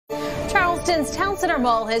Charleston's Town Center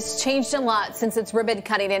Mall has changed a lot since its ribbon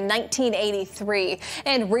cutting in 1983.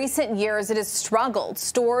 In recent years, it has struggled.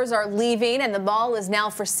 Stores are leaving and the mall is now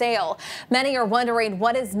for sale. Many are wondering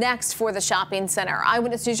what is next for the shopping center.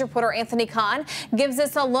 Eyewitness News reporter Anthony Kahn gives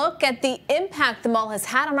us a look at the impact the mall has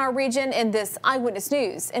had on our region in this Eyewitness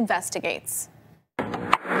News Investigates.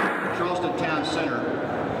 Charleston Town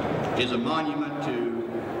Center is a monument to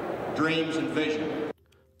dreams and vision.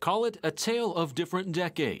 Call it a tale of different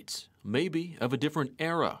decades, maybe of a different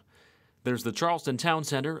era. There's the Charleston Town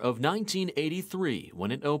Center of 1983 when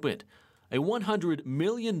it opened, a $100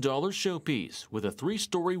 million showpiece with a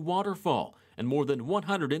 3-story waterfall and more than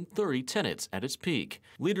 130 tenants at its peak.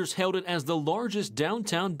 Leaders hailed it as the largest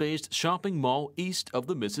downtown-based shopping mall east of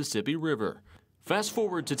the Mississippi River. Fast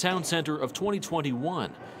forward to Town Center of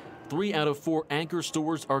 2021. 3 out of 4 anchor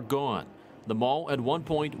stores are gone. The mall at one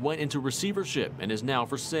point went into receivership and is now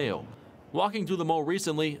for sale. Walking through the mall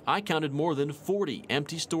recently, I counted more than 40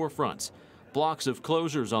 empty storefronts. Blocks of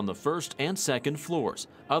closures on the first and second floors,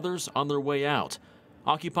 others on their way out.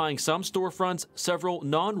 Occupying some storefronts, several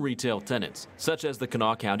non-retail tenants, such as the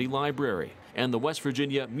Kanawha County Library and the West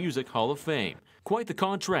Virginia Music Hall of Fame. Quite the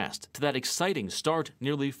contrast to that exciting start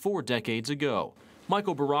nearly 4 decades ago.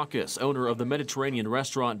 Michael Barakis, owner of the Mediterranean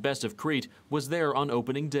restaurant Best of Crete, was there on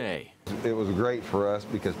opening day. It was great for us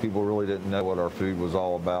because people really didn't know what our food was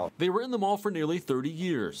all about. They were in the mall for nearly 30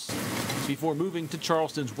 years before moving to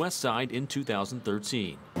Charleston's west side in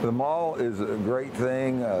 2013. The mall is a great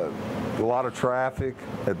thing, a lot of traffic,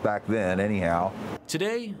 back then anyhow.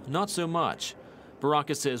 Today, not so much.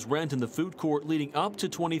 Barakis says rent in the food court leading up to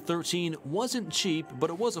 2013 wasn't cheap, but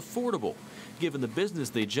it was affordable, given the business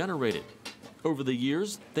they generated. Over the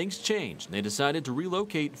years, things changed, and they decided to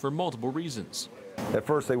relocate for multiple reasons. At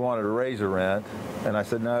first, they wanted to raise the rent, and I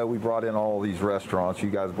said, no, we brought in all these restaurants.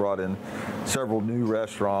 You guys brought in several new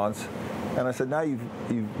restaurants. And I said, now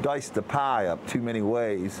you've diced the pie up too many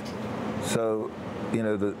ways, so, you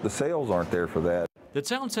know, the sales aren't there for that. The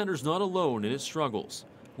town center's not alone in its struggles.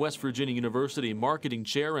 West Virginia University marketing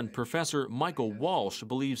chair and professor Michael Walsh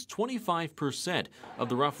believes 25% of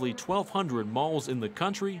the roughly 1,200 malls in the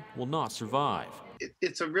country will not survive.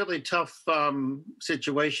 It's a really tough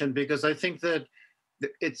situation because I think that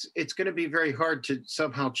it's going to be very hard to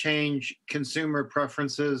somehow change consumer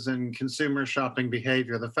preferences and consumer shopping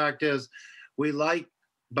behavior. The fact is, we like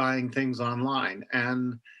buying things online,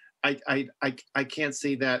 and I can't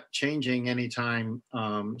see that changing anytime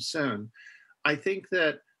soon. I think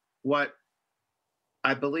that what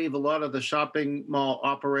I believe a lot of the shopping mall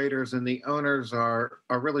operators and the owners are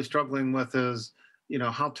really struggling with is, you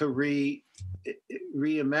know, how to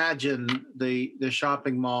reimagine the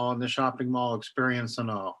shopping mall and the shopping mall experience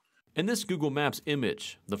and all. In this Google Maps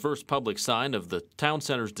image, the first public sign of the town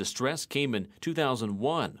center's distress came in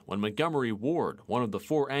 2001 when Montgomery Ward, one of the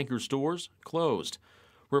 4 anchor stores, closed,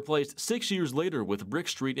 replaced 6 years later with Brick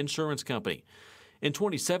Street Insurance Company. In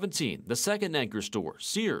 2017, the second anchor store,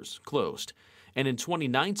 Sears, closed. And in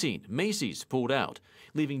 2019, Macy's pulled out,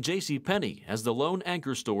 leaving JCPenney as the lone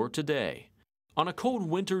anchor store today. On a cold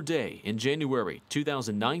winter day in January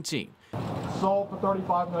 2019, sold for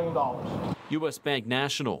 $35 million. U.S. Bank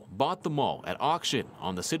National bought the mall at auction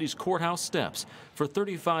on the city's courthouse steps for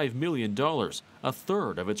 $35 million, a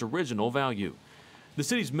third of its original value. The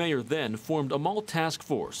city's mayor then formed a mall task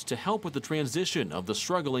force to help with the transition of the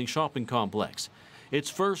struggling shopping complex. Its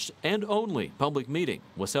first and only public meeting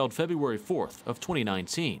was held February 4th of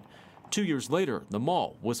 2019. 2 years later, the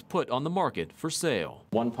mall was put on the market for sale.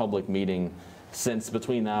 One public meeting since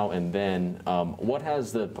between now and then. What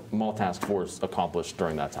has the mall task force accomplished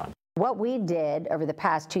during that time? What we did over the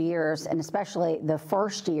past 2 years, and especially the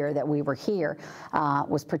first year that we were here,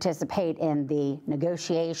 was participate in the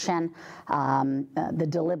negotiation, the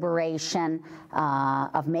deliberation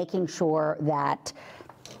of making sure that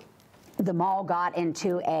the mall got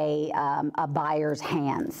into a buyer's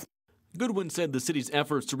hands. Goodwin said the city's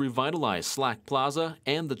efforts to revitalize Slack Plaza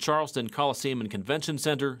and the Charleston Coliseum and Convention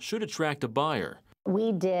Center should attract a buyer.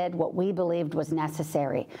 We did what we believed was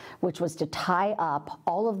necessary, which was to tie up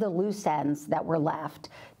all of the loose ends that were left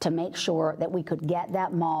to make sure that we could get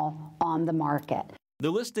that mall on the market.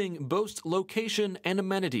 The listing boasts location and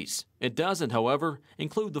amenities. It doesn't, however,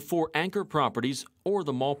 include the 4 anchor properties or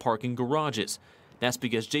the mall parking garages. That's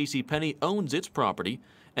because JCPenney owns its property,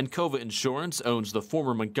 and Cova Insurance owns the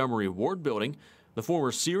former Montgomery Ward building. The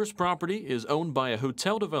former Sears property is owned by a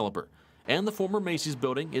hotel developer, and the former Macy's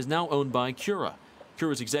building is now owned by Cura.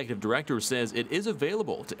 Cura's executive director says it is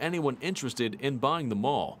available to anyone interested in buying the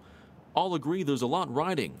mall. All agree there's a lot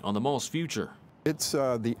riding on the mall's future. It's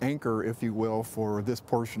the anchor, if you will, for this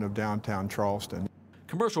portion of downtown Charleston.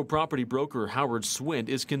 Commercial property broker Howard Swint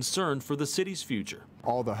is concerned for the city's future.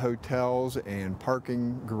 All the hotels and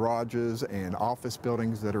parking garages and office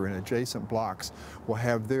buildings that are in adjacent blocks will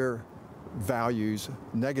have their values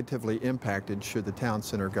negatively impacted should the town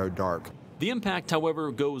center go dark. The impact,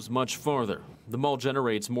 however, goes much farther. The mall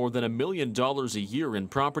generates more than $1 million a year in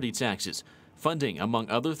property taxes, funding, among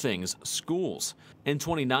other things, schools. In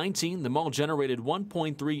 2019, the mall generated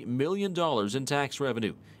 $1.3 million in tax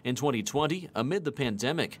revenue. In 2020, amid the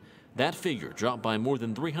pandemic, that figure dropped by more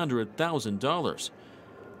than $300,000.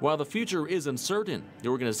 While the future is uncertain, the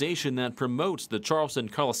organization that promotes the Charleston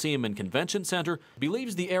Coliseum and Convention Center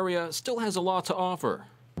believes the area still has a lot to offer.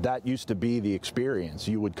 That used to be the experience.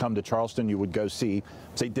 You would come to Charleston, you would go see,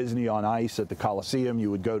 say, Disney on Ice at the Coliseum, you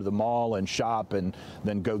would go to the mall and shop and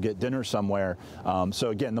then go get dinner somewhere. So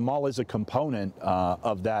again, the mall is a component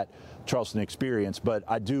of that Charleston experience, but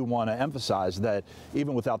I do want to emphasize that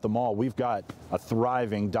even without the mall, we've got a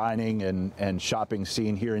thriving dining and shopping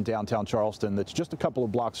scene here in downtown Charleston that's just a couple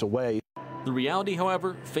of blocks away. The reality,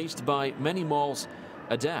 however, faced by many malls,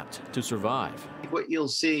 adapt to survive. What you'll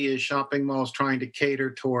see is shopping malls trying to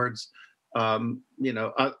cater towards,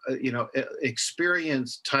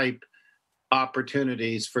 experience type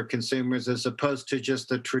opportunities for consumers as opposed to just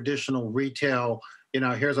the traditional retail.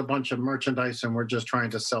 Here's a bunch of merchandise and we're just trying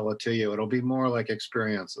to sell it to you. It'll be more like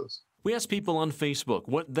experiences. We asked people on Facebook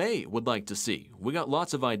what they would like to see. We got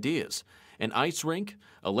lots of ideas. An ice rink,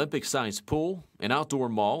 Olympic-sized pool, an outdoor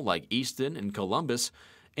mall like Easton and Columbus,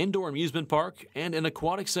 indoor amusement park, and an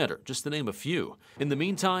aquatic center, just to name a few. In the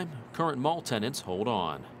meantime, current mall tenants hold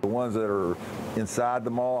on. The ones that are inside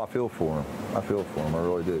the mall, I feel for them. I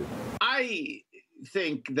really do. I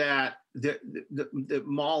think that the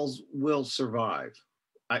malls will survive.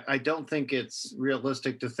 I don't think it's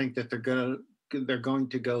realistic to think that they're going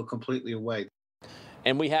to go completely away.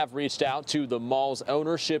 And we have reached out to the mall's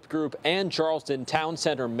ownership group and Charleston Town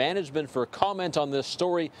Center management for comment on this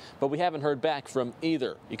story, but we haven't heard back from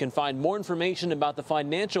either. You can find more information about the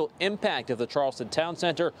financial impact of the Charleston Town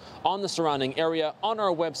Center on the surrounding area on our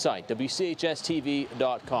website,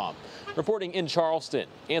 WCHSTV.com. Reporting in Charleston,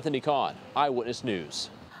 Anthony Kahn, Eyewitness News.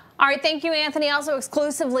 All right, thank you, Anthony. Also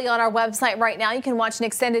exclusively on our website right now, you can watch an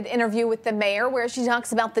extended interview with the mayor where she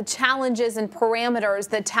talks about the challenges and parameters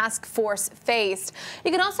the task force faced.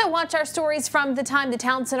 You can also watch our stories from the time the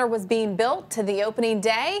town center was being built to the opening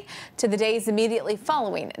day to the days immediately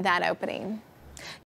following that opening.